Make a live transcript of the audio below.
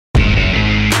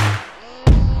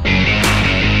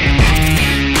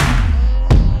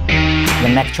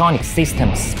Mechatronics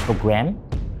Systems program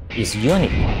is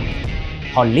unique,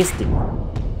 holistic,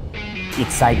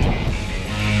 exciting.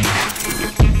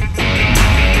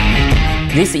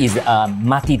 This is a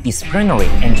multidisciplinary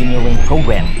engineering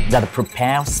program that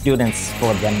prepares students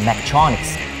for the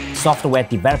mechatronics, software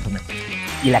development,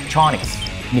 electronics,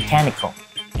 mechanical,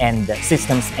 and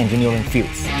systems engineering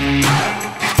fields.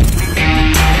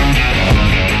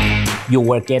 You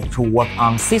will get to work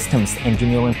on systems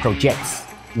engineering projects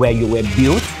where you will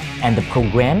build and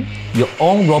program your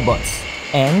own robots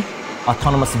and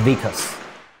autonomous vehicles.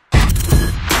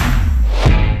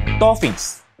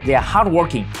 Dolphins, they are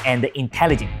hardworking and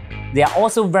intelligent. They are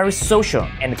also very social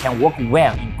and can work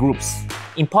well in groups.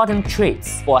 Important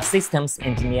traits for a systems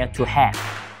engineer to have.